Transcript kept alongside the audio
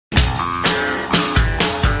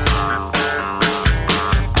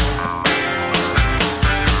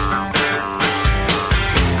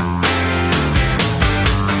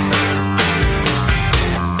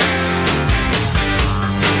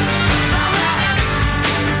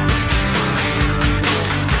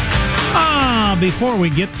Before we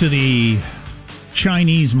get to the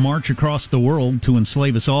Chinese march across the world to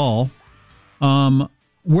enslave us all,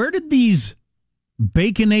 where did these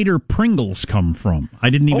Baconator Pringles come from? I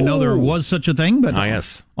didn't even know there was such a thing, but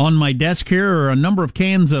yes. On my desk here are a number of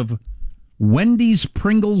cans of Wendy's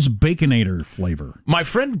Pringles Baconator flavor. My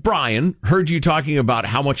friend Brian heard you talking about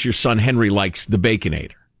how much your son Henry likes the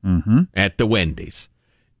Baconator at the Wendy's.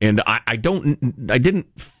 And I didn't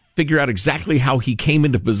figure out exactly how he came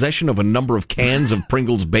into possession of a number of cans of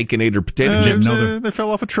Pringles Baconator potato chips. They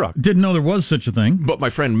fell off a truck. Didn't know there was such a thing. But my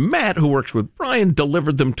friend Matt, who works with Brian,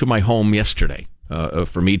 delivered them to my home yesterday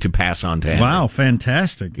for me to pass on to Henry. Wow,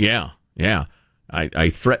 fantastic. Yeah. I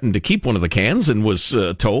threatened to keep one of the cans and was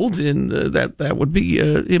told that would be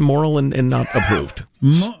immoral and not approved.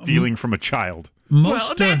 Stealing from a child.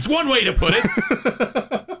 Well, that's one way to put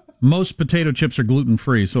it. Most potato chips are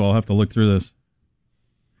gluten-free, so I'll have to look through this.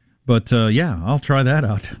 But, I'll try that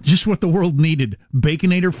out. Just what the world needed.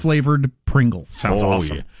 Baconator-flavored Pringles. Sounds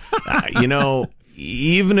awesome. Yeah.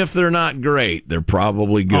 Even if they're not great, they're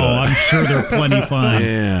probably good. Oh, I'm sure they're plenty fine.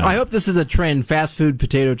 Yeah. I hope this is a trend, fast food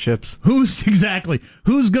potato chips. Who's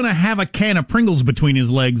going to have a can of Pringles between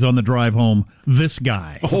his legs on the drive home? This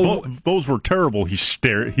guy. Oh, those were terrible, he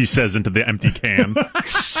says into the empty can.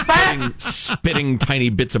 spitting tiny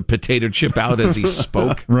bits of potato chip out as he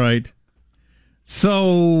spoke. Right.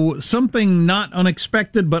 So, something not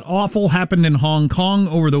unexpected but awful happened in Hong Kong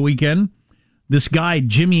over the weekend. This guy,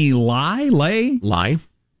 Jimmy Lai?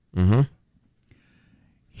 Mm-hmm.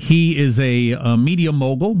 He is a media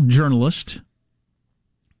mogul, journalist,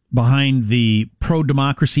 behind the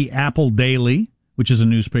pro-democracy Apple Daily, which is a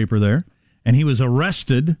newspaper there. And he was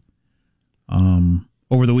arrested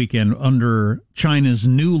over the weekend under China's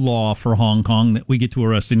new law for Hong Kong that we get to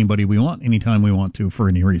arrest anybody we want, anytime we want to, for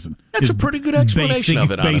any reason. That's a pretty good explanation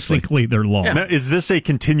of it, honestly. Basically, their law. Yeah. Now, is this a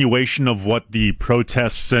continuation of what the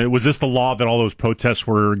protests... was this the law that all those protests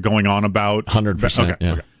were going on about? 100%,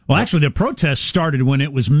 Okay. Well, actually, the protests started when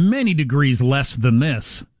it was many degrees less than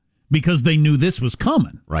this, because they knew this was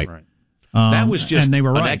coming. Right. That was just and they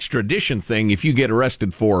were an right. extradition thing. If you get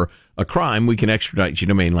arrested for a crime, we can extradite you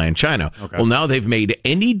to mainland China. Okay. Well, now they've made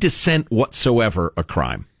any dissent whatsoever a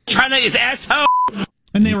crime. China is asshole.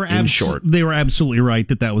 And they were short. They were absolutely right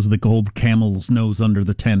that was the gold camel's nose under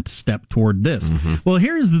the tent step toward this. Mm-hmm. Well,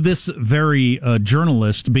 here's this very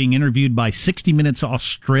journalist being interviewed by 60 Minutes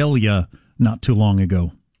Australia not too long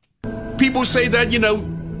ago. People say that,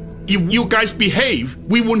 if you guys behave,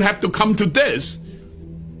 we wouldn't have to come to this.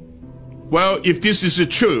 Well, if this is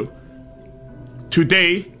true,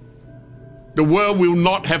 today, the world will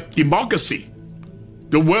not have democracy.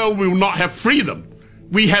 The world will not have freedom.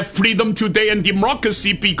 We have freedom today and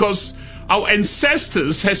democracy because our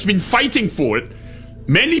ancestors has been fighting for it.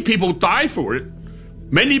 Many people died for it.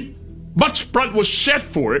 Much blood was shed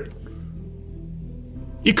for it.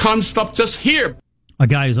 It can't stop just here. A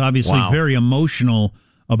guy is obviously very emotional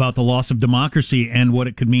about the loss of democracy and what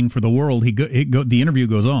it could mean for the world. The interview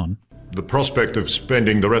goes on. The prospect of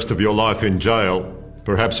spending the rest of your life in jail,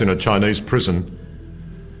 perhaps in a Chinese prison,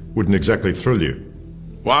 wouldn't exactly thrill you.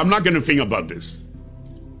 Well, I'm not going to think about this.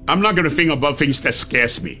 I'm not going to think about things that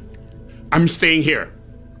scares me. I'm staying here.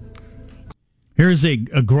 Here's a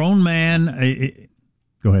grown man.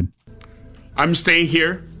 Go ahead. I'm staying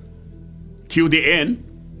here till the end.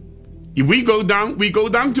 If we go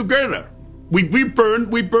down together. We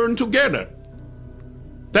burn together.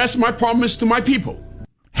 That's my promise to my people.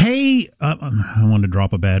 Hey, I wanted to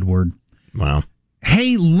drop a bad word. Wow.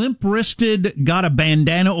 Hey, limp-wristed, got a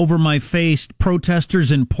bandana over my face,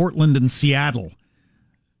 protesters in Portland and Seattle.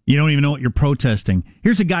 You don't even know what you're protesting.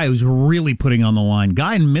 Here's a guy who's really putting on the line.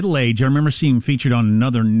 Guy in middle age, I remember seeing him featured on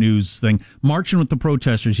another news thing, marching with the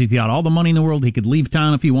protesters. He's got all the money in the world. He could leave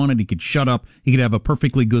town if he wanted. He could shut up. He could have a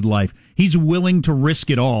perfectly good life. He's willing to risk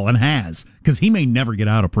it all, and has, because he may never get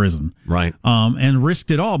out of prison. Right. And risked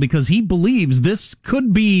it all because he believes this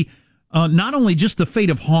could be not only just the fate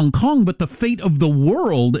of Hong Kong, but the fate of the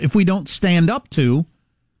world if we don't stand up to,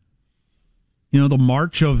 the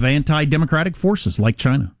march of anti-democratic forces like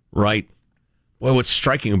China. Right. Well, what's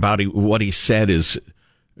striking about what he said is,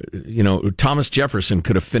 Thomas Jefferson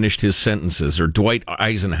could have finished his sentences, or Dwight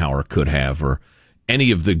Eisenhower could have, or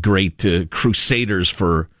any of the great crusaders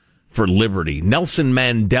for liberty. Nelson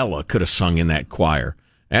Mandela could have sung in that choir.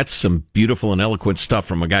 That's some beautiful and eloquent stuff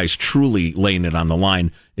from a guy who's truly laying it on the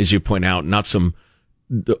line, as you point out, not some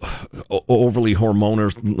overly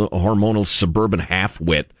hormonal suburban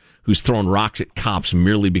half-wit who's throwing rocks at cops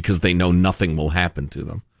merely because they know nothing will happen to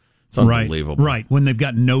them. It's unbelievable. Right, when they've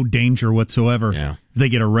got no danger whatsoever. Yeah. If they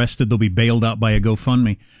get arrested, they'll be bailed out by a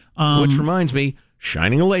GoFundMe. Which reminds me,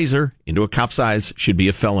 shining a laser into a cop's eyes should be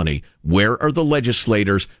a felony. Where are the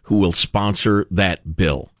legislators who will sponsor that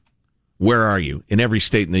bill? Where are you? In every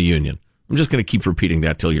state in the union. I'm just going to keep repeating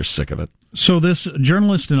that till you're sick of it. So this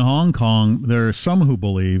journalist in Hong Kong, there are some who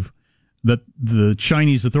believe that the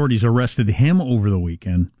Chinese authorities arrested him over the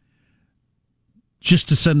weekend just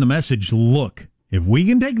to send the message, look, if we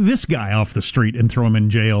can take this guy off the street and throw him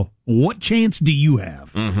in jail, what chance do you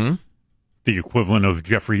have? Mm-hmm. The equivalent of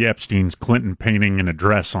Jeffrey Epstein's Clinton painting an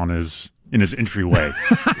address in his entryway.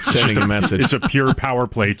 Sending a message. It's a pure power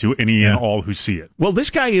play to any and all who see it. Well, this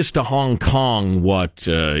guy is to Hong Kong what,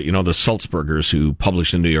 the Sulzbergers who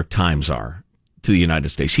publish the New York Times are to the United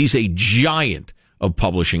States. He's a giant of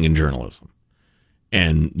publishing and journalism.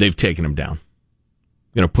 And they've taken him down.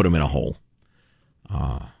 Going to put him in a hole.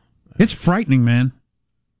 It's frightening, man.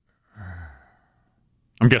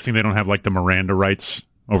 I'm guessing they don't have like the Miranda rights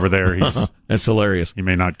over there. That's hilarious. He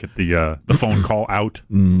may not get the phone call out.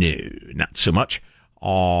 No, not so much.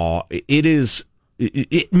 It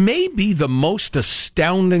may be the most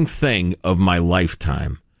astounding thing of my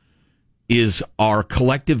lifetime is our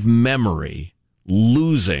collective memory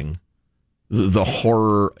losing the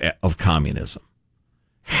horror of communism.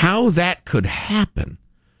 How that could happen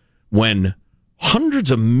when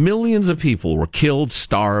hundreds of millions of people were killed,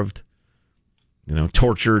 starved,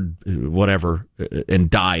 tortured, whatever, and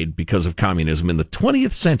died because of communism in the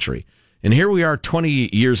 20th century. And here we are 20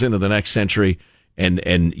 years into the next century,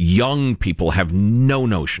 and young people have no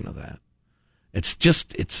notion of that.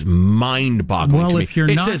 It's mind-boggling to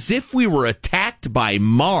me. It's as if we were attacked by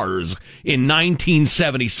Mars in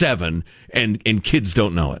 1977, and kids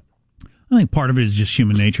don't know it. I think part of it is just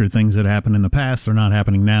human nature. Things that happened in the past are not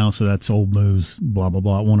happening now, so that's old news, blah, blah,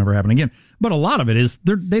 blah. It won't ever happen again. But a lot of it is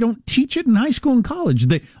they don't teach it in high school and college.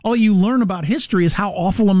 All you learn about history is how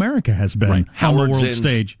awful America has been on the world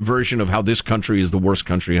stage. Version of how this country is the worst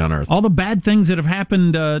country on earth. All the bad things that have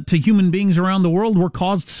happened to human beings around the world were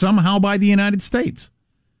caused somehow by the United States.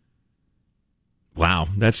 Wow,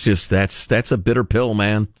 that's a bitter pill,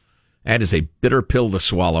 man. That is a bitter pill to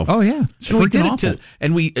swallow. Oh yeah, it's freaking awful.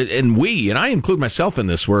 And I include myself in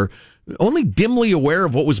this, were only dimly aware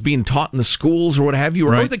of what was being taught in the schools or what have you,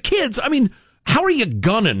 or the kids. I mean, how are you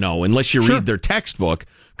gonna know unless you read their textbook?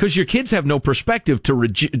 Because your kids have no perspective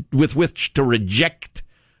with which to reject,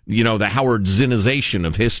 the Howard Zinnization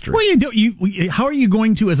of history. Well, how are you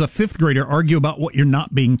going to, as a fifth grader, argue about what you're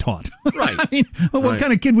not being taught? Right. I mean, what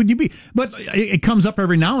kind of kid would you be? But it comes up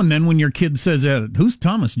every now and then when your kid says, who's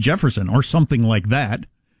Thomas Jefferson, or something like that,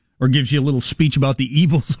 or gives you a little speech about the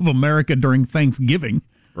evils of America during Thanksgiving,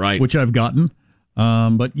 right? Which I've gotten.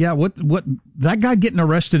 But yeah, what that guy getting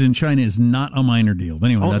arrested in China is not a minor deal. But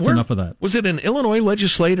anyway, that's enough of that. Was it an Illinois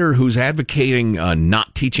legislator who's advocating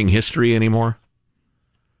not teaching history anymore?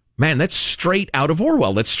 Man, that's straight out of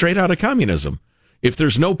Orwell. That's straight out of communism. If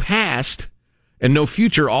there's no past and no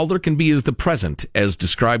future, all there can be is the present, as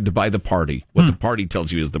described by the party. What the party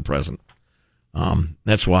tells you is the present.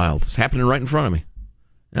 That's wild. It's happening right in front of me.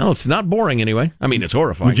 Well, it's not boring anyway. I mean, it's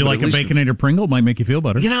horrifying. Would you like a Baconator Pringle? It might make you feel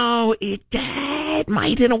better. It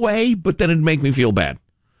might in a way, but then it'd make me feel bad.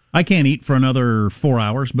 I can't eat for another 4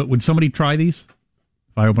 hours, but would somebody try these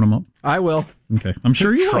if I open them up? I will. Okay. I'm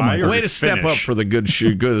sure you will. Way to step up for the good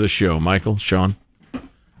of the show, Michael, Sean.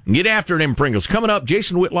 Get after it in Pringles. Coming up,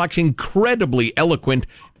 Jason Whitlock's incredibly eloquent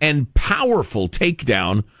and powerful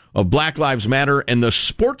takedown of Black Lives Matter and the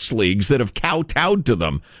sports leagues that have kowtowed to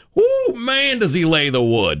them. Ooh, man, does he lay the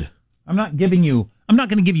wood. I'm not going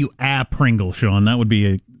to give you a Pringle, Sean. That would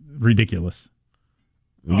be ridiculous.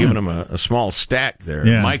 I'm giving him a small stack there.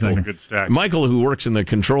 Yeah, Michael, that's a good stack. Michael, who works in the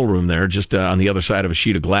control room there, just on the other side of a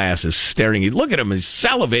sheet of glass, is staring. Look at him. He's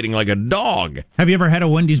salivating like a dog. Have you ever had a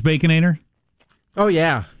Wendy's Baconator? Oh,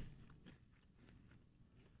 yeah.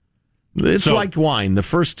 It's like wine. The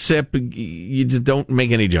first sip, you just don't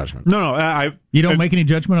make any judgment. No. You don't make any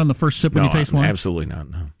judgment on the first sip when you taste wine? Absolutely not.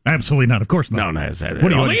 No. Absolutely not. Of course not. No.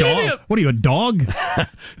 What are you, a dog? What are you, a dog?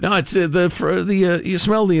 No, it's you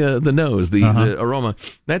smell the nose, the aroma.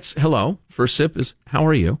 That's hello. First sip is how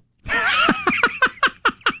are you?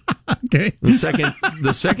 Okay.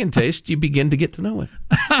 The second taste, you begin to get to know it.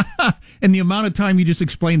 And the amount of time you just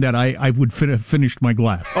explained that, I would have finished my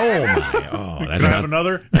glass. Oh my! Oh, that's Can I have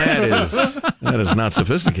another? That is not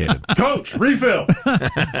sophisticated. Coach, refill.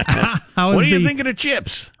 What are you thinking of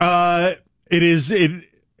chips?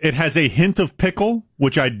 It has a hint of pickle,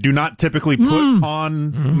 which I do not typically put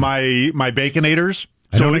on my Baconators.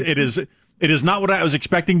 So it is not what I was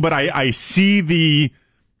expecting, but I see the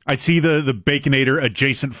Baconator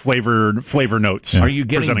adjacent flavor notes. Are you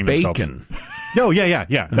getting bacon? Oh, yeah.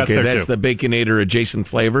 That's Okay, there that's too. the Baconator adjacent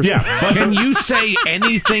flavors. Yeah, but Can you say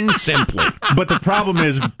anything simply? But the problem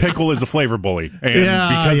is, pickle is a flavor bully, and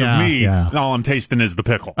because of me, all I'm tasting is the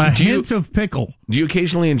pickle. A hint of pickle. Do you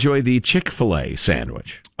occasionally enjoy the Chick-fil-A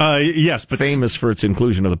sandwich? Yes, but Famous for its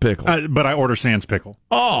inclusion of the pickle. but I order sans pickle.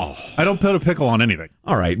 Oh, I don't put a pickle on anything.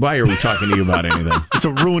 all right. Why are we talking to you about anything? It's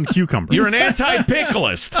a ruined cucumber. You're an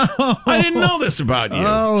anti-pickleist. I didn't know this about you.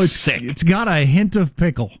 Oh, Sick. It's got a hint of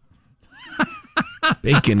pickle.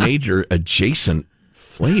 Baconator adjacent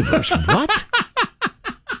flavors. What?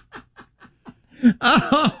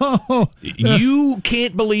 Oh, You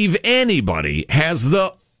can't believe anybody has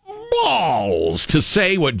the balls to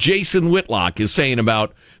say what Jason Whitlock is saying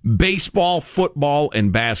about baseball, football,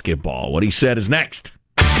 and basketball. What he said is next.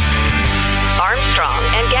 Armstrong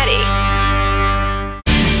and Getty.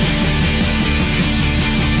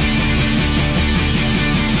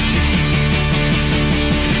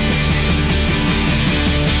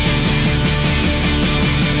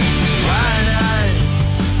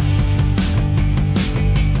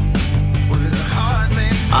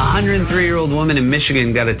 103-year-old woman in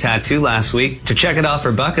Michigan got a tattoo last week to check it off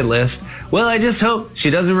her bucket list. Well, I just hope she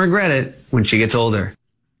doesn't regret it when she gets older.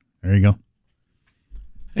 there you go.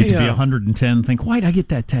 Get to be 110. Think, why'd I get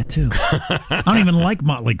that tattoo? I don't even like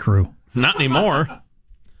Motley Crue. Not anymore.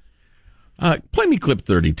 Play me clip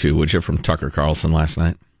 32, would you, from Tucker Carlson last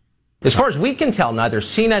night? As far as we can tell, neither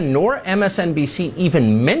CNN nor MSNBC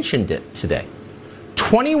even mentioned it today.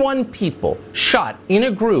 21 people shot in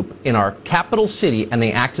a group in our capital city, and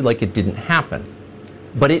they acted like it didn't happen.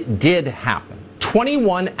 But it did happen.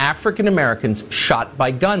 21 African Americans shot by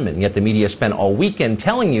gunmen, yet the media spent all weekend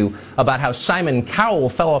telling you about how Simon Cowell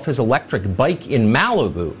fell off his electric bike in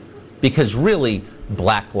Malibu, because really,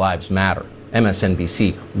 Black Lives Matter.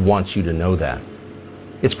 MSNBC wants you to know that.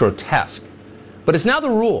 It's grotesque. But it's now the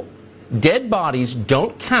rule. Dead bodies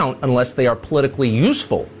don't count unless they are politically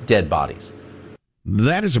useful dead bodies.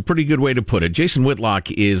 That is a pretty good way to put it. Jason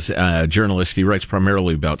Whitlock is a journalist. He writes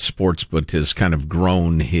primarily about sports, but has kind of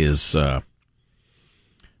grown his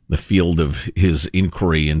the field of his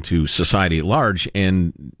inquiry into society at large.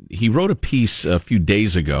 And he wrote a piece a few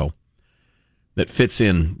days ago that fits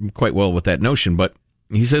in quite well with that notion. But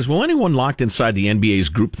he says, will anyone locked inside the NBA's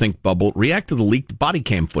groupthink bubble react to the leaked body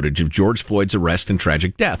cam footage of George Floyd's arrest and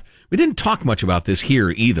tragic death? We didn't talk much about this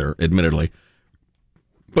here either, admittedly.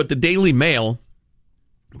 But the Daily Mail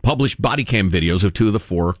published body cam videos of two of the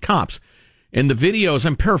four cops. And the videos,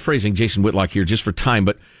 I'm paraphrasing Jason Whitlock here just for time,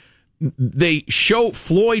 but they show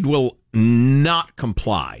Floyd will not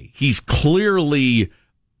comply. He's clearly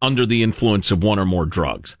under the influence of one or more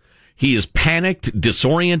drugs. He is panicked,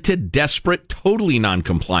 disoriented, desperate, totally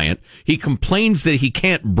non-compliant. He complains that he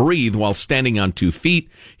can't breathe while standing on 2 feet.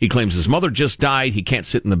 He claims his mother just died. He can't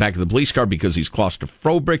sit in the back of the police car because he's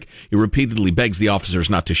claustrophobic. He repeatedly begs the officers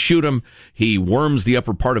not to shoot him. He worms the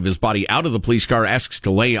upper part of his body out of the police car, asks to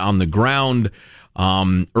lay on the ground.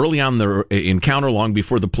 Early on the encounter, long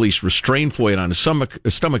before the police restrain Floyd on his stomach,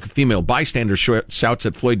 a female bystander shouts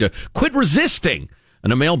at Floyd to quit resisting.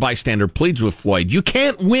 And a male bystander pleads with Floyd, you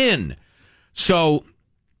can't win. So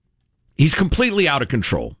he's completely out of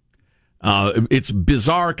control. It's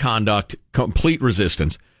bizarre conduct, complete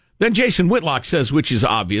resistance. Then Jason Whitlock says, which is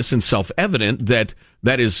obvious and self-evident, that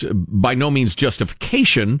is by no means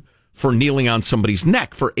justification for kneeling on somebody's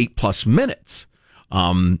neck for 8+ minutes.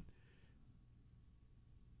 I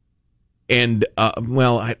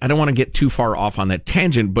don't want to get too far off on that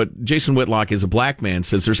tangent, but Jason Whitlock, as a black man,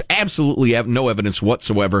 says there's absolutely no evidence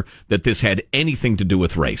whatsoever that this had anything to do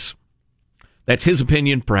with race. That's his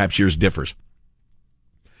opinion. Perhaps yours differs.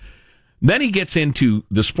 Then he gets into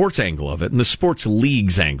the sports angle of it and the sports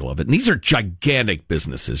leagues angle of it. And these are gigantic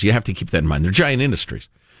businesses. You have to keep that in mind. They're giant industries.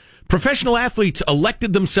 Professional athletes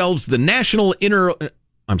elected themselves the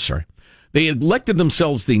They elected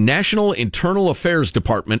themselves the National Internal Affairs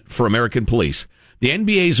Department for American Police. The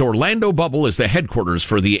NBA's Orlando bubble is the headquarters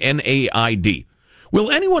for the NAID. Will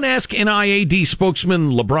anyone ask NIAD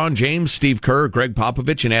spokesman LeBron James, Steve Kerr, Greg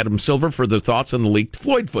Popovich, and Adam Silver for their thoughts on the leaked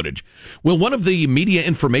Floyd footage? Will one of the media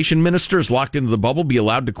information ministers locked into the bubble be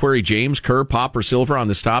allowed to query James, Kerr, Pop, or Silver on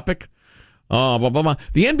this topic? Blah, blah, blah.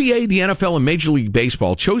 The NBA, the NFL, and Major League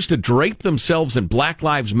Baseball chose to drape themselves in Black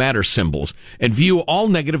Lives Matter symbols and view all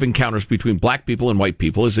negative encounters between black people and white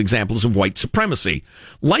people as examples of white supremacy.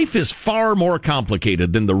 Life is far more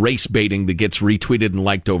complicated than the race baiting that gets retweeted and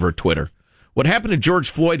liked over Twitter. What happened to George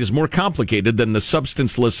Floyd is more complicated than the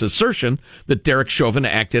substanceless assertion that Derek Chauvin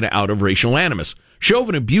acted out of racial animus.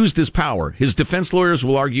 Chauvin abused his power. His defense lawyers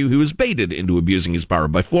will argue he was baited into abusing his power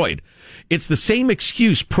by Floyd. It's the same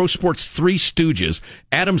excuse pro sport's three stooges,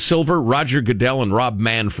 Adam Silver, Roger Goodell, and Rob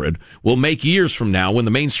Manfred, will make years from now when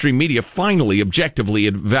the mainstream media finally objectively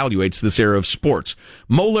evaluates this era of sports.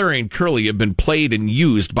 Mo, Larry, and Curly have been played and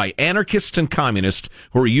used by anarchists and communists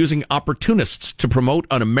who are using opportunists to promote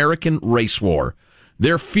an American race war.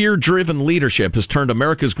 Their fear-driven leadership has turned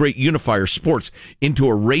America's great unifier, sports, into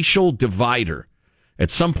a racial divider. At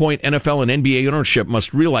some point, NFL and NBA ownership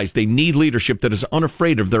must realize they need leadership that is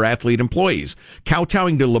unafraid of their athlete employees.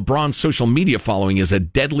 Kowtowing to LeBron's social media following is a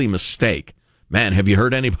deadly mistake. Man, have you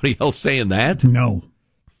heard anybody else saying that? No.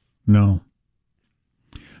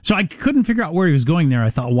 So I couldn't figure out where he was going there. I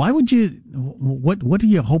thought, why would you? What are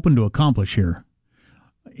you hoping to accomplish here?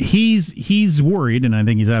 He's worried, and I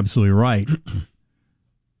think he's absolutely right,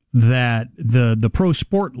 that the pro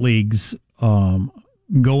sport leagues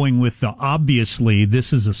going with the obviously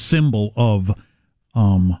this is a symbol of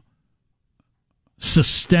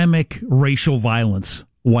systemic racial violence,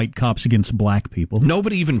 white cops against black people.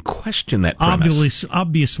 Nobody even questioned that premise.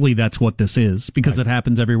 Obviously that's what this is, because it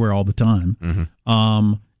happens everywhere all the time.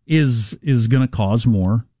 Mm-hmm. Is going to cause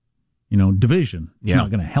more, division. It's not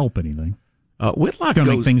going to help anything. Whitlock going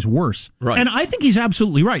to make things worse. Right. And I think he's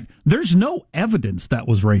absolutely right. There's no evidence that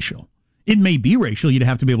was racial. It may be racial. You'd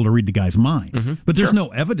have to be able to read the guy's mind. But there's no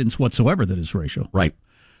evidence whatsoever that it's racial. Right.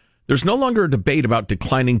 There's no longer a debate about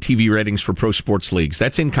declining TV ratings for pro sports leagues.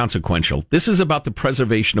 That's inconsequential. This is about the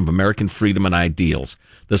preservation of American freedom and ideals.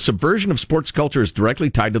 The subversion of sports culture is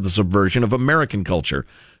directly tied to the subversion of American culture.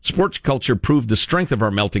 Sports culture proved the strength of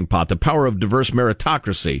our melting pot, the power of diverse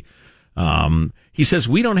meritocracy. He says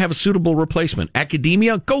we don't have a suitable replacement.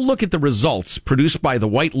 Academia, go look at the results produced by the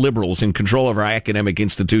white liberals in control of our academic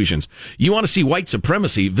institutions. You want to see white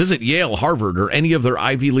supremacy? Visit Yale, Harvard, or any of their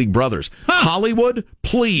Ivy League brothers. Hollywood,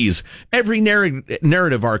 please. Every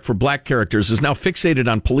narrative arc for black characters is now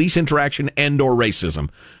fixated on police interaction and or racism.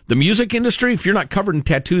 The music industry, if you're not covered in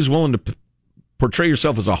tattoos willing to portray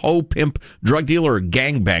yourself as a hoe, pimp, drug dealer, or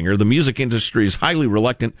gangbanger, the music industry is highly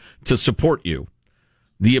reluctant to support you.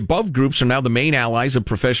 The above groups are now the main allies of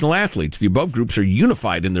professional athletes. The above groups are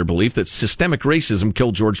unified in their belief that systemic racism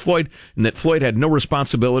killed George Floyd and that Floyd had no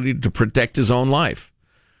responsibility to protect his own life.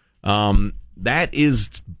 That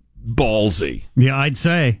is ballsy. Yeah, I'd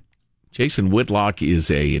say. Jason Whitlock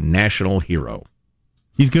is a national hero.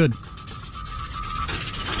 He's good.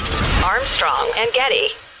 Armstrong and Getty.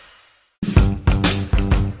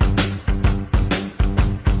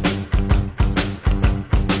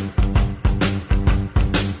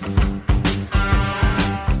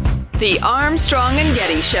 The Armstrong and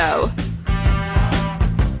Getty Show.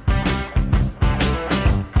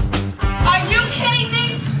 Are you kidding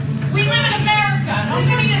me? We live in America. Don't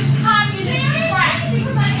give me this communist crap.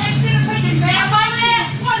 My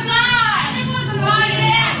mask was on. My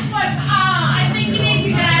mask was on. I think you need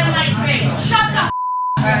to get out of my face. Shut the up.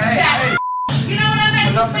 You know what I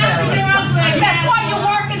mean? That's why you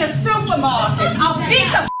work in a supermarket. I'll beat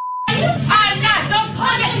the I'm not. Don't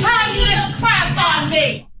put your communist crap on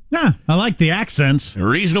me. Yeah, I like the accents.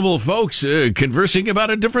 Reasonable folks conversing about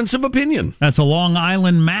a difference of opinion. That's a Long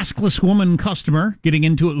Island maskless woman customer getting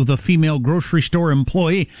into it with a female grocery store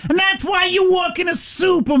employee. And that's why you work in a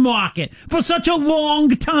supermarket for such a long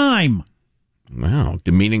time. Wow,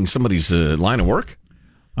 demeaning somebody's line of work?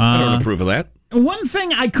 I don't approve of that. One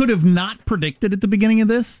thing I could have not predicted at the beginning of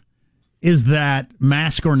this is that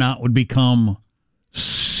mask or not would become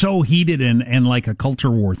so heated and like a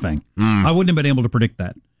culture war thing. I wouldn't have been able to predict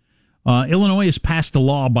that. Illinois has passed a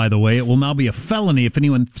law, by the way. It will now be a felony if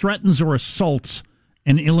anyone threatens or assaults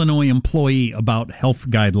an Illinois employee about health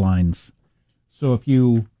guidelines. So if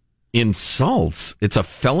you... Insults? It's a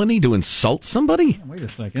felony to insult somebody? Wait a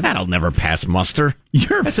second. That'll never pass muster.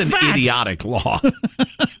 That's an idiotic law.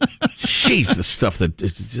 Jeez, the stuff that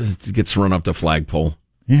just gets run up the flagpole.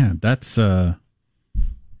 Yeah, that's... I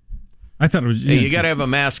thought it was... Hey, you got to have a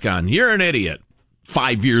mask on. You're an idiot.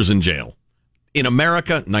 5 years in jail. In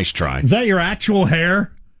America, nice try. Is that your actual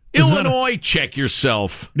hair? Illinois, check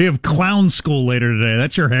yourself. Do you have clown school later today?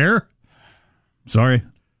 That's your hair? Sorry,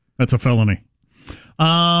 that's a felony.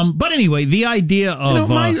 But anyway, the idea of...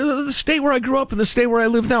 the state where I grew up and the state where I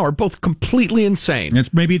live now are both completely insane.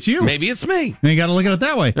 Maybe it's you. Maybe it's me. And you got to look at it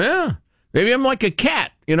that way. Yeah. Maybe I'm like a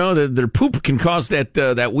cat. Their poop can cause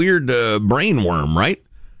that weird brain worm, right?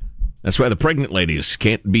 That's why the pregnant ladies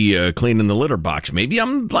can't be cleaning the litter box. Maybe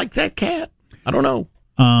I'm like that cat. I don't know.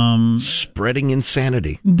 Spreading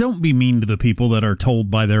insanity. Don't be mean to the people that are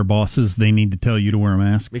told by their bosses they need to tell you to wear a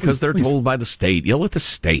mask. Because they're told by the state. Yell at the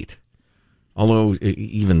state. Although,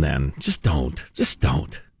 even then, just don't. Just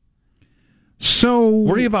don't. So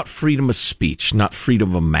worry about freedom of speech, not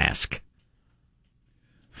freedom of mask.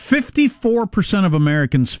 54% of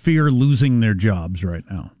Americans fear losing their jobs right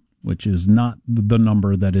now, which is not the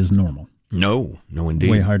number that is normal. No, indeed.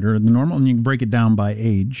 Way higher than normal, and you can break it down by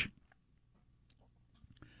age.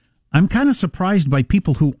 I'm kind of surprised by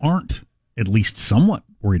people who aren't at least somewhat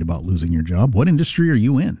worried about losing your job. What industry are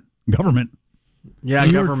you in? Government. Yeah,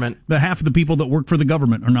 government. The half of the people that work for the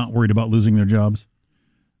government are not worried about losing their jobs.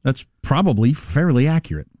 That's probably fairly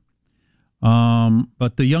accurate.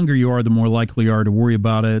 But the younger you are, the more likely you are to worry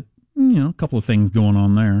about it. A couple of things going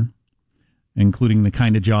on there, including the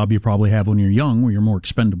kind of job you probably have when you're young, where you're more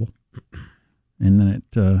expendable. And then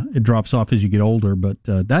it drops off as you get older. But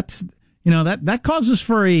that's, that causes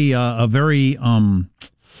for a very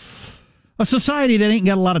a society that ain't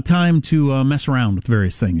got a lot of time to mess around with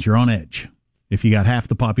various things. You're on edge. If you got half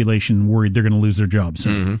the population worried they're going to lose their jobs.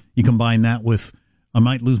 So you combine that with, I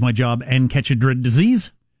might lose my job and catch a dread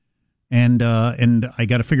disease. And I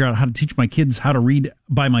got to figure out how to teach my kids how to read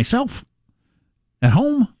by myself at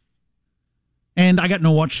home. And I got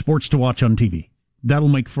no sports to watch on TV. That'll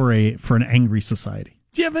make for an angry society.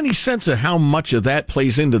 Do you have any sense of how much of that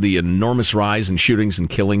plays into the enormous rise in shootings and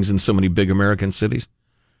killings in so many big American cities?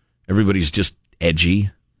 Everybody's just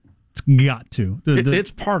edgy. It's got to.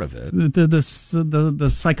 It's part of it. The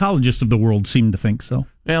psychologists of the world seem to think so.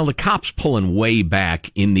 Well, the cops pulling way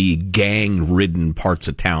back in the gang-ridden parts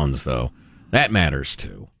of towns, though. That matters,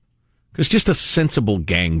 too. Because just a sensible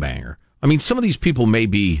gangbanger. I mean, some of these people may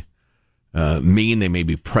be mean, they may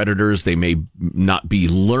be predators, they may not be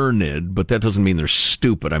learned, but that doesn't mean they're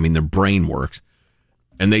stupid. I mean, their brain works.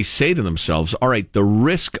 And they say to themselves, all right, the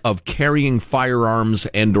risk of carrying firearms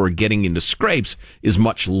and or getting into scrapes is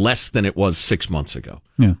much less than it was 6 months ago.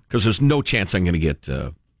 Yeah. Because there's no chance I'm going to get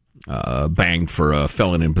banged for a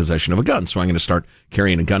felon in possession of a gun. So I'm going to start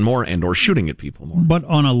carrying a gun more and or shooting at people more. But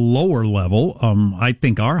on a lower level, I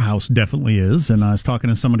think our house definitely is. And I was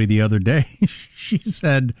talking to somebody the other day. She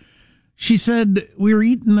said we were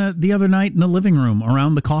eating the other night in the living room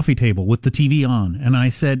around the coffee table with the TV on. And I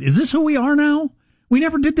said, is this who we are now? We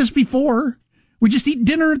never did this before. We just eat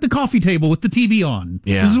dinner at the coffee table with the TV on.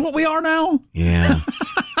 Yeah. This is what we are now? Yeah.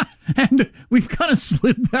 And we've kind of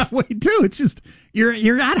slid that way, too. It's just,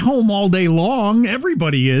 you're at home all day long.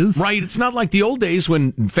 Everybody is. Right. It's not like the old days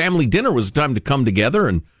when family dinner was time to come together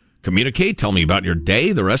and communicate. Tell me about your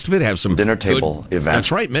day. The rest of it, have some dinner table event. That's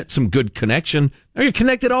right. Met some good connection. Now you're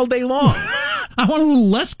connected all day long. I want a little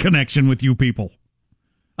less connection with you people.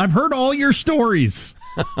 I've heard all your stories.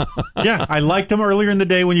 Yeah, I liked them earlier in the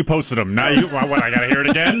day when you posted them. Now what? I got to hear it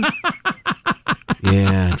again.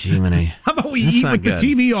 Yeah, Jiminy. How about we eat with the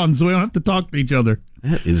TV on so we don't have to talk to each other?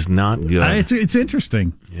 That is not good. It's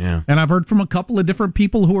interesting. Yeah. And I've heard from a couple of different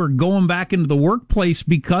people who are going back into the workplace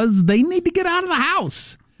because they need to get out of the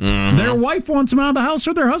house. Mm-hmm. Their wife wants them out of the house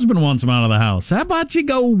or their husband wants them out of the house. How about you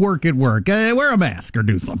go work at work? Wear a mask or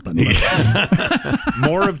do something.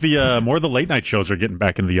 More of the late night shows are getting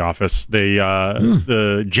back into the office.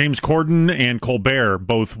 The James Corden and Colbert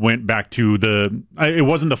both went back to it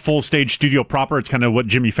wasn't the full stage studio proper. It's kind of what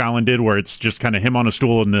Jimmy Fallon did, where it's just kind of him on a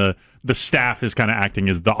stool and the staff is kind of acting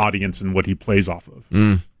as the audience and what he plays off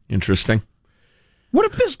of. Interesting. What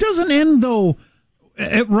if this doesn't end, though,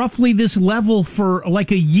 at roughly this level for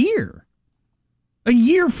like a year? A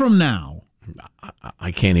year from now?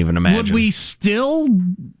 I can't even imagine. Would we still,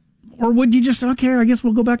 or would you just, okay, I guess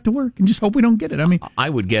we'll go back to work and just hope we don't get it? I mean, I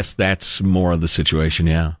would guess that's more of the situation,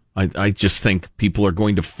 yeah. I just think people are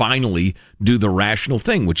going to finally do the rational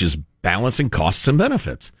thing, which is balancing costs and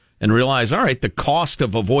benefits. And realize, all right, the cost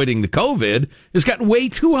of avoiding the COVID has gotten way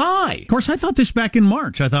too high. Of course, I thought this back in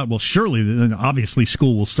March. I thought, well, surely, obviously,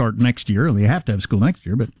 school will start next year. They have to have school next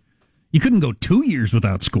year, but you couldn't go 2 years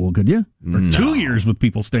without school, could you? Or No. 2 years with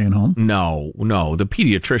people staying home? No. The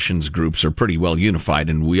pediatricians groups are pretty well unified,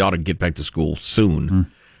 and we ought to get back to school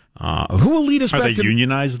soon. Who will lead us Are back they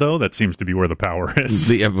unionized, though? That seems to be where the power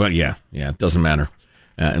is. Yeah, it doesn't matter.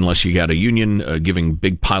 Unless you got a union giving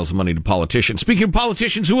big piles of money to politicians. Speaking of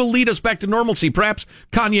politicians, who will lead us back to normalcy? Perhaps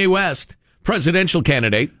Kanye West, presidential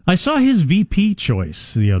candidate. I saw his VP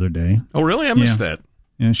choice the other day. Oh, really? I missed that.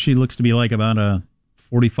 Yeah, she looks to be like about a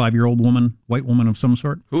 45-year-old woman, white woman of some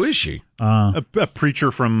sort. Who is she? A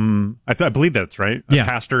preacher from, I believe that's right. A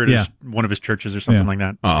pastor at one of his churches or something like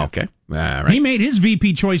that. Oh, okay. All right. He made his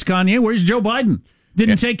VP choice, Kanye. Where's Joe Biden?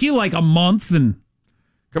 Didn't take you like a month and...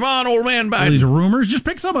 Come on, old man Biden. All these rumors, just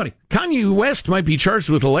pick somebody. Kanye West might be charged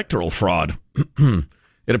with electoral fraud. It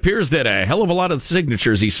appears that a hell of a lot of the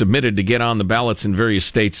signatures he submitted to get on the ballots in various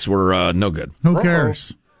states were no good. Who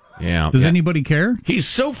cares? Yeah. Does anybody care? He's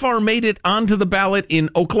so far made it onto the ballot in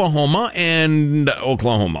Oklahoma and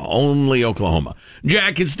Oklahoma, only Oklahoma.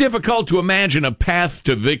 Jack, it's difficult to imagine a path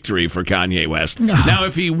to victory for Kanye West. Now,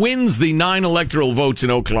 if he wins the 9 electoral votes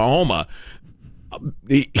in Oklahoma,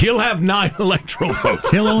 he'll have 9 electoral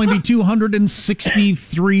votes. He'll only be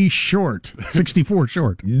 263 short, 64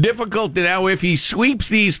 short. Difficult now if he sweeps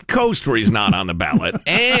the East Coast where he's not on the ballot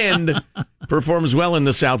and performs well in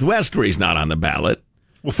the Southwest where he's not on the ballot.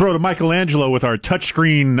 We'll throw to Michelangelo with our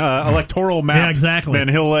touchscreen electoral map. Yeah, exactly. And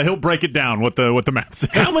he'll break it down what the map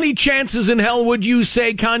says. How many chances in hell would you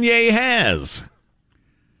say Kanye has?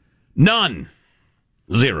 None.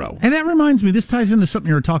 0. And that reminds me, this ties into something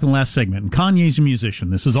you were talking last segment. And Kanye's a musician.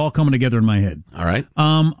 This is all coming together in my head. All right.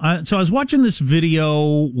 So I was watching this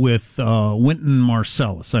video with Wynton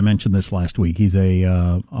Marsalis. I mentioned this last week. He's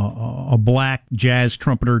a black jazz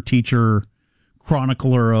trumpeter, teacher,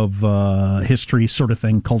 chronicler of history, sort of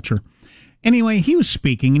thing, culture. Anyway, he was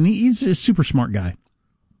speaking, and he's a super smart guy.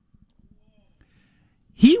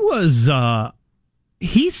 He was.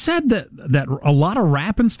 He said that a lot of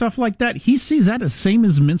rap and stuff like that, he sees that as same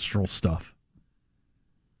as minstrel stuff.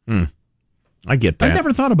 I get that. I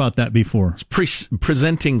never thought about that before. It's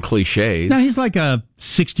presenting cliches. Now, he's like a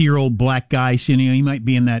 60-year-old black guy. So, he might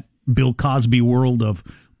be in that Bill Cosby world of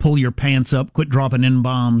pull your pants up, quit dropping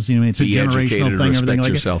N-bombs. It's a generational thing. Respect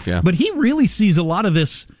yourself, yeah. But he really sees a lot of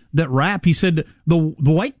this. That rap, he said, the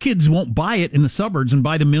white kids won't buy it in the suburbs and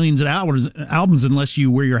buy the millions of albums unless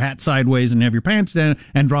you wear your hat sideways and have your pants down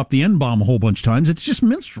and drop the N-bomb a whole bunch of times. It's just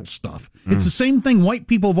minstrel stuff. It's the same thing white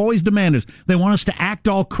people have always demanded. They want us to act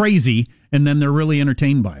all crazy, and then they're really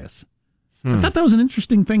entertained by us. I thought that was an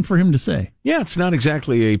interesting thing for him to say. Yeah, it's not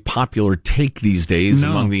exactly a popular take these days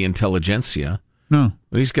among the intelligentsia. No.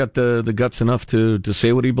 But he's got the guts enough to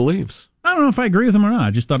say what he believes. I don't know if I agree with him or not.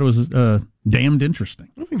 I just thought it was damned interesting.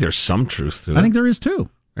 I think there's some truth to it. I think there is, too.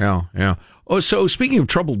 Yeah. Oh, so speaking of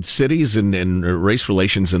troubled cities and race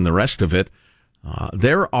relations and the rest of it,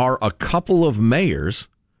 there are a couple of mayors,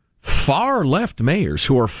 far left mayors,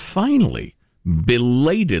 who are finally,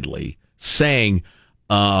 belatedly saying,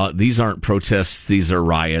 these aren't protests, these are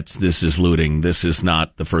riots, this is looting, this is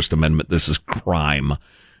not the First Amendment, this is crime.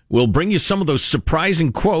 We'll bring you some of those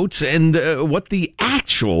surprising quotes and what the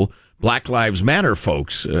actual Black Lives Matter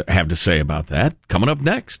folks have to say about that. Coming up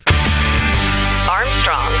next.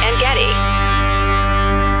 Armstrong and Getty.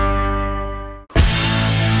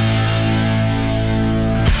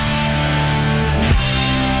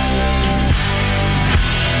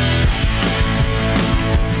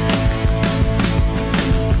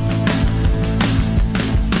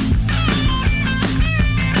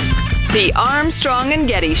 The Armstrong and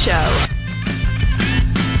Getty Show.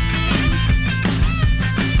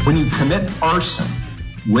 When you commit arson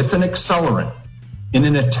with an accelerant in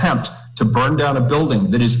an attempt to burn down a building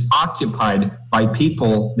that is occupied by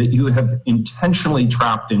people that you have intentionally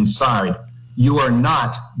trapped inside, you are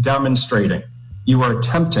not demonstrating. You are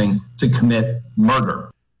attempting to commit murder.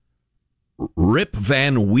 Rip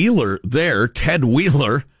Van Wheeler there, Ted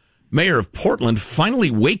Wheeler, mayor of Portland, finally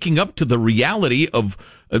waking up to the reality of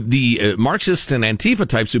the Marxist and Antifa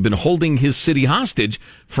types who've been holding his city hostage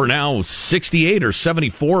for now 68 or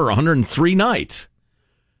 74 or 103 nights.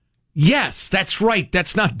 Yes, that's right.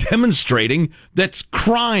 That's not demonstrating. That's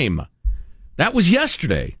crime. That was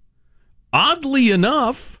yesterday. Oddly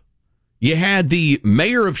enough, you had the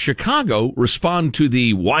mayor of Chicago respond to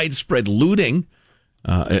the widespread looting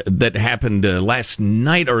that happened last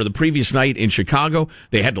night or the previous night in Chicago.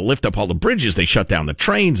 They had to lift up all the bridges. They shut down the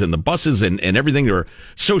trains and the buses and everything. Their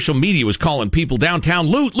social media was calling people downtown,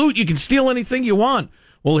 loot, you can steal anything you want.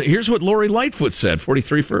 Well, here's what Lori Lightfoot said,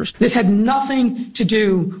 43 First. This had nothing to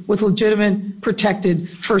do with legitimate, protected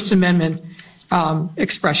First Amendment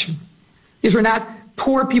expression. These were not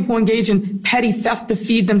poor people engaged in petty theft to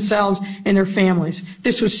feed themselves and their families.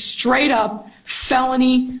 This was straight up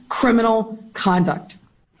felony criminal conduct.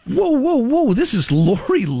 Whoa. This is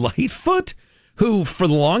Lori Lightfoot, who for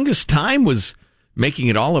the longest time was making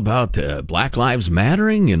it all about Black Lives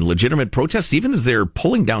Mattering and legitimate protests, even as they're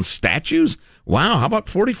pulling down statues. Wow, how about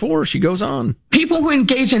 44? She goes on. People who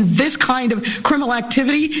engage in this kind of criminal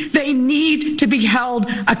activity, they need to be held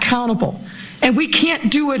accountable. And we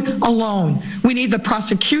can't do it alone. We need the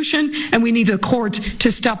prosecution and we need the courts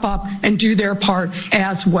to step up and do their part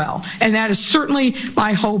as well. And that is certainly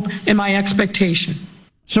my hope and my expectation.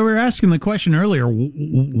 So we were asking the question earlier,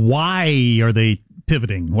 why are they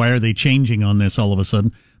pivoting? Why are they changing on this all of a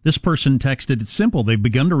sudden? This person texted, it's simple. They've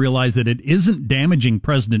begun to realize that it isn't damaging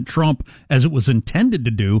President Trump as it was intended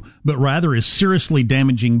to do, but rather is seriously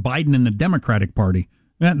damaging Biden and the Democratic Party.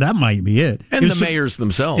 That might be it. And the mayors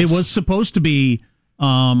themselves. It was supposed to be,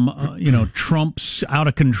 Trump's out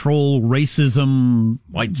of control racism,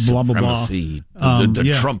 white blah, blah, supremacy, blah.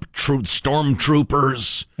 the Trump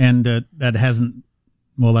stormtroopers. And that hasn't,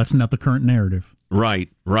 that's not the current narrative. Right.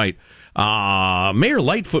 Mayor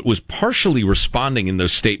Lightfoot was partially responding in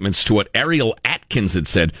those statements to what Ariel Atkins had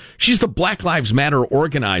said. She's the Black Lives Matter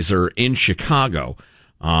organizer in Chicago.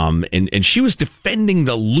 And she was defending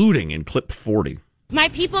the looting in clip 40. My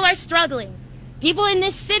people are struggling. People in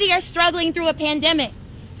this city are struggling through a pandemic.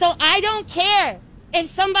 So I don't care if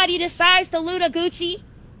somebody decides to loot a Gucci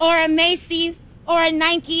or a Macy's or a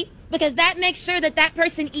Nike, because that makes sure that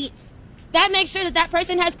person eats. That makes sure that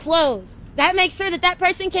person has clothes. That makes sure that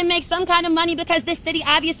person can make some kind of money, because this city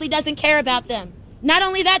obviously doesn't care about them. Not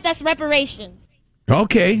only that, that's reparations.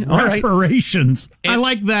 Okay, all right. Reparations. I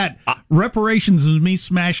like that. Reparations is me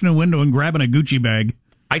smashing a window and grabbing a Gucci bag.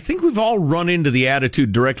 I think we've all run into the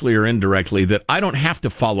attitude, directly or indirectly, that I don't have to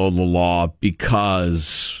follow the law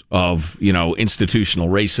because of, institutional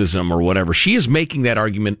racism or whatever. She is making that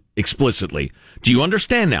argument explicitly. Do you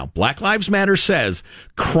understand now? Black Lives Matter says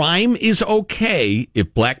crime is okay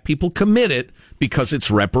if black people commit it because it's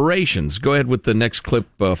reparations. Go ahead with the next clip,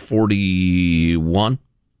 41.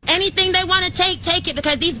 Anything they want to take it,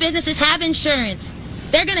 because these businesses have insurance.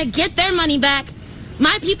 They're going to get their money back.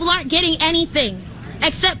 My people aren't getting anything.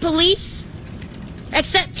 Except police,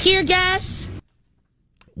 except tear gas.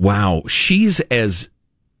 Wow, she's as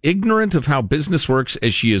ignorant of how business works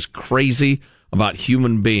as she is crazy about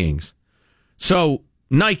human beings. So,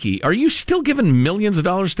 Nike, are you still giving millions of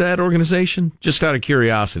dollars to that organization? Just out of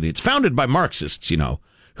curiosity. It's founded by Marxists,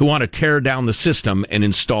 who want to tear down the system and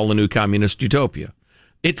install a new communist utopia.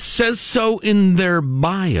 It says so in their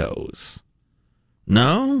bios.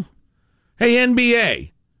 No? Hey, NBA.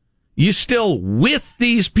 You still with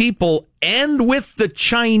these people and with the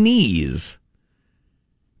Chinese,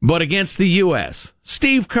 but against the U.S.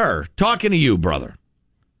 Steve Kerr, talking to you, brother.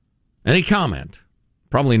 Any comment?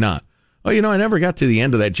 Probably not. Oh, I never got to the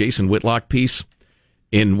end of that Jason Whitlock piece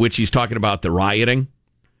in which he's talking about the rioting.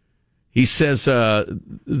 He says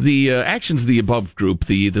the actions of the above group,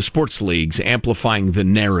 the sports leagues, amplifying the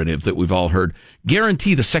narrative that we've all heard,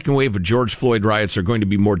 guarantee the second wave of George Floyd riots are going to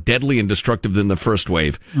be more deadly and destructive than the first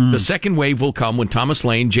wave. The second wave will come when Thomas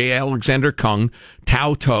Lane, J. Alexander Kung,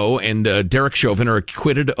 Tao To, and Derek Chauvin are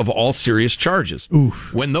acquitted of all serious charges.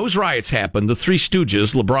 Oof. When those riots happen, the Three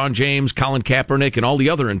Stooges, LeBron James, Colin Kaepernick, and all the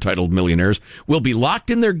other entitled millionaires will be locked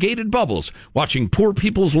in their gated bubbles, watching poor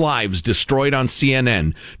people's lives destroyed on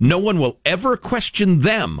CNN. No one will ever question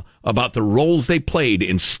them about the roles they played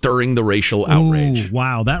in stirring the racial outrage. Ooh,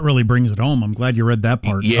 wow, that really brings it home. I'm glad you read that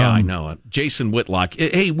part. Yeah, I know it. Jason Whitlock.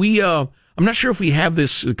 Hey, I'm not sure if we have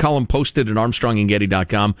this column posted at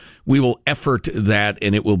ArmstrongandGetty.com. We will effort that,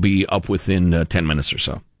 and it will be up within 10 minutes or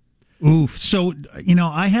so. Oof. So,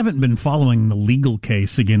 I haven't been following the legal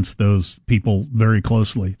case against those people very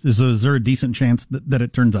closely. Is there a decent chance that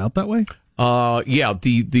it turns out that way? Yeah,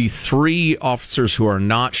 the three officers who are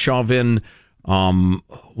not Chauvin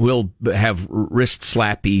will have wrist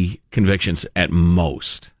slappy convictions at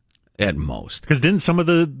most. Because didn't some of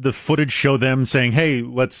the footage show them saying, "Hey,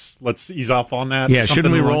 let's ease off on that"? Yeah,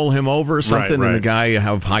 shouldn't we roll him over or something? Right. And the guy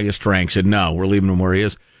of highest rank said, "No, we're leaving him where he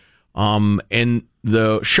is." And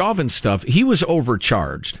the Chauvin stuff, he was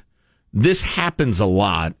overcharged. This happens a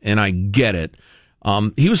lot, and I get it.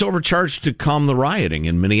 He was overcharged to calm the rioting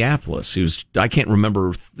in Minneapolis. I can't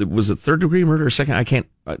remember, was it third degree murder or second?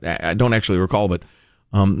 I don't actually recall, but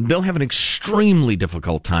they'll have an extremely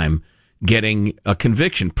difficult time getting a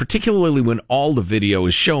conviction, particularly when all the video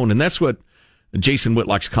is shown. And that's what Jason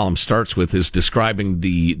Whitlock's column starts with, is describing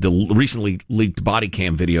the recently leaked body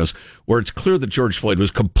cam videos where it's clear that George Floyd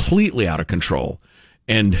was completely out of control.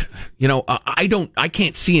 And, I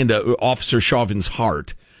can't see into Officer Chauvin's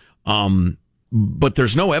heart. But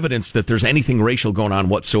there's no evidence that there's anything racial going on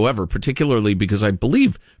whatsoever, particularly because I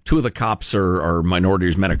believe two of the cops are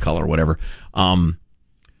minorities, men of color, whatever.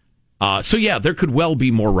 So, yeah, there could well be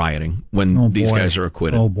more rioting when these guys are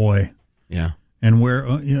acquitted. Oh, boy. Yeah. And where,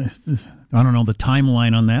 I don't know the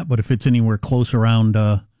timeline on that, but if it's anywhere close around,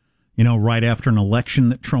 right after an election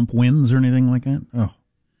that Trump wins or anything like that,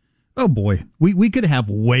 oh boy. We could have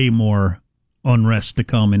way more unrest to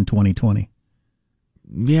come in 2020.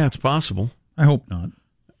 Yeah, it's possible. I hope not.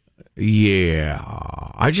 Yeah.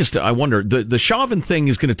 I wonder, the Chauvin thing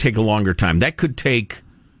is going to take a longer time. That could take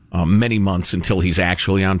many months until he's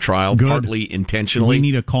actually on trial, partly intentionally. We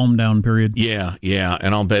need a calm down period. Yeah,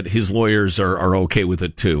 and I'll bet his lawyers are okay with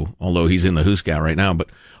it too, although he's in the Hooskow right now. But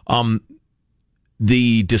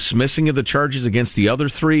the dismissing of the charges against the other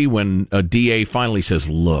three when a DA finally says,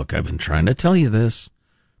 look, I've been trying to tell you this.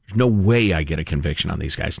 There's no way I get a conviction on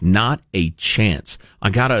these guys. Not a chance.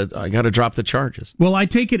 I gotta drop the charges. Well, I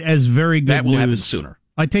take it as very good that will news. happen sooner.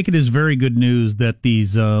 I take it as very good news that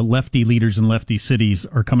these lefty leaders in lefty cities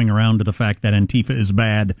are coming around to the fact that Antifa is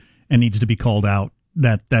bad and needs to be called out.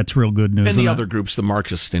 That's real good news. And the other groups, the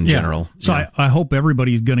Marxists in general. So yeah. I hope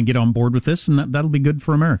everybody's going to get on board with this, and that'll be good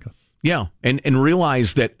for America. Yeah, and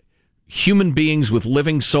realize that human beings with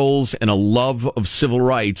living souls and a love of civil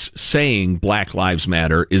rights saying Black Lives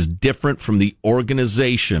Matter is different from the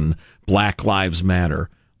organization Black Lives Matter,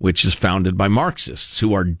 which is founded by Marxists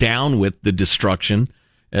who are down with the destruction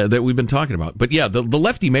that we've been talking about. But yeah, the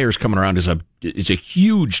lefty mayors coming around is a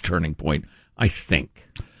huge turning point, I think.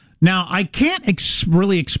 Now, I can't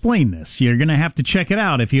really explain this. You're going to have to check it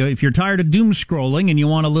out. If you're tired of doom scrolling and you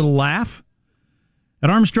want a little laugh, at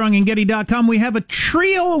ArmstrongandGetty.com, we have a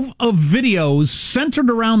trio of videos centered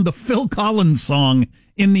around the Phil Collins song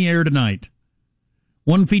In the Air Tonight.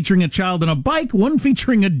 One featuring a child on a bike, one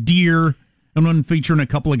featuring a deer, and one featuring a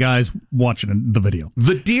couple of guys watching the video.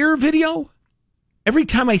 The deer video? Every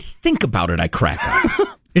time I think about it, I crack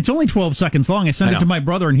up. It's only 12 seconds long. I sent it to my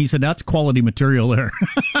brother, and he said, that's quality material there.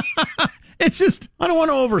 It's just... I don't want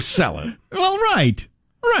to oversell it. Well, right.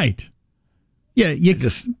 Yeah, you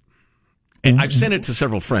just... And I've sent it to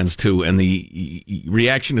several friends, too, and the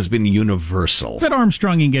reaction has been universal. It's at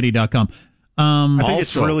ArmstrongandGetty.com. I think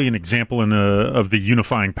it's really an example of the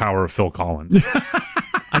unifying power of Phil Collins.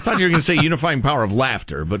 I thought you were going to say unifying power of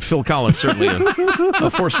laughter, but Phil Collins certainly a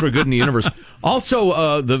force for good in the universe.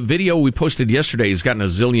 Also, the video we posted yesterday has gotten a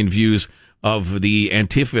zillion views of the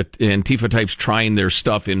Antifa types trying their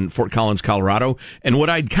stuff in Fort Collins, Colorado. And what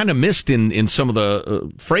I'd kind of missed in some of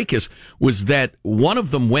the fracas was that one of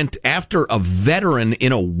them went after a veteran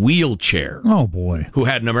in a wheelchair. Oh, boy. Who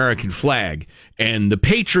had an American flag. And the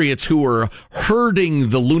patriots who were herding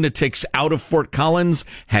the lunatics out of Fort Collins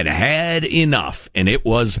had had enough. And it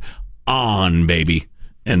was on, baby.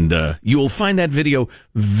 And you will find that video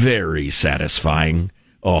very satisfying.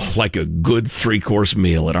 Oh, like a good 3-course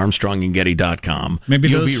meal at ArmstrongandGetty.com. Maybe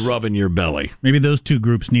you'll be rubbing your belly. Maybe those two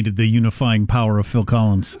groups needed the unifying power of Phil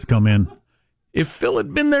Collins to come in. If Phil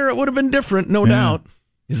had been there, it would have been different, no doubt.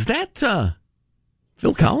 Is that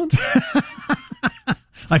Phil Collins?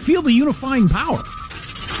 I feel the unifying power.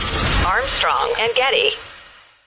 Armstrong and Getty.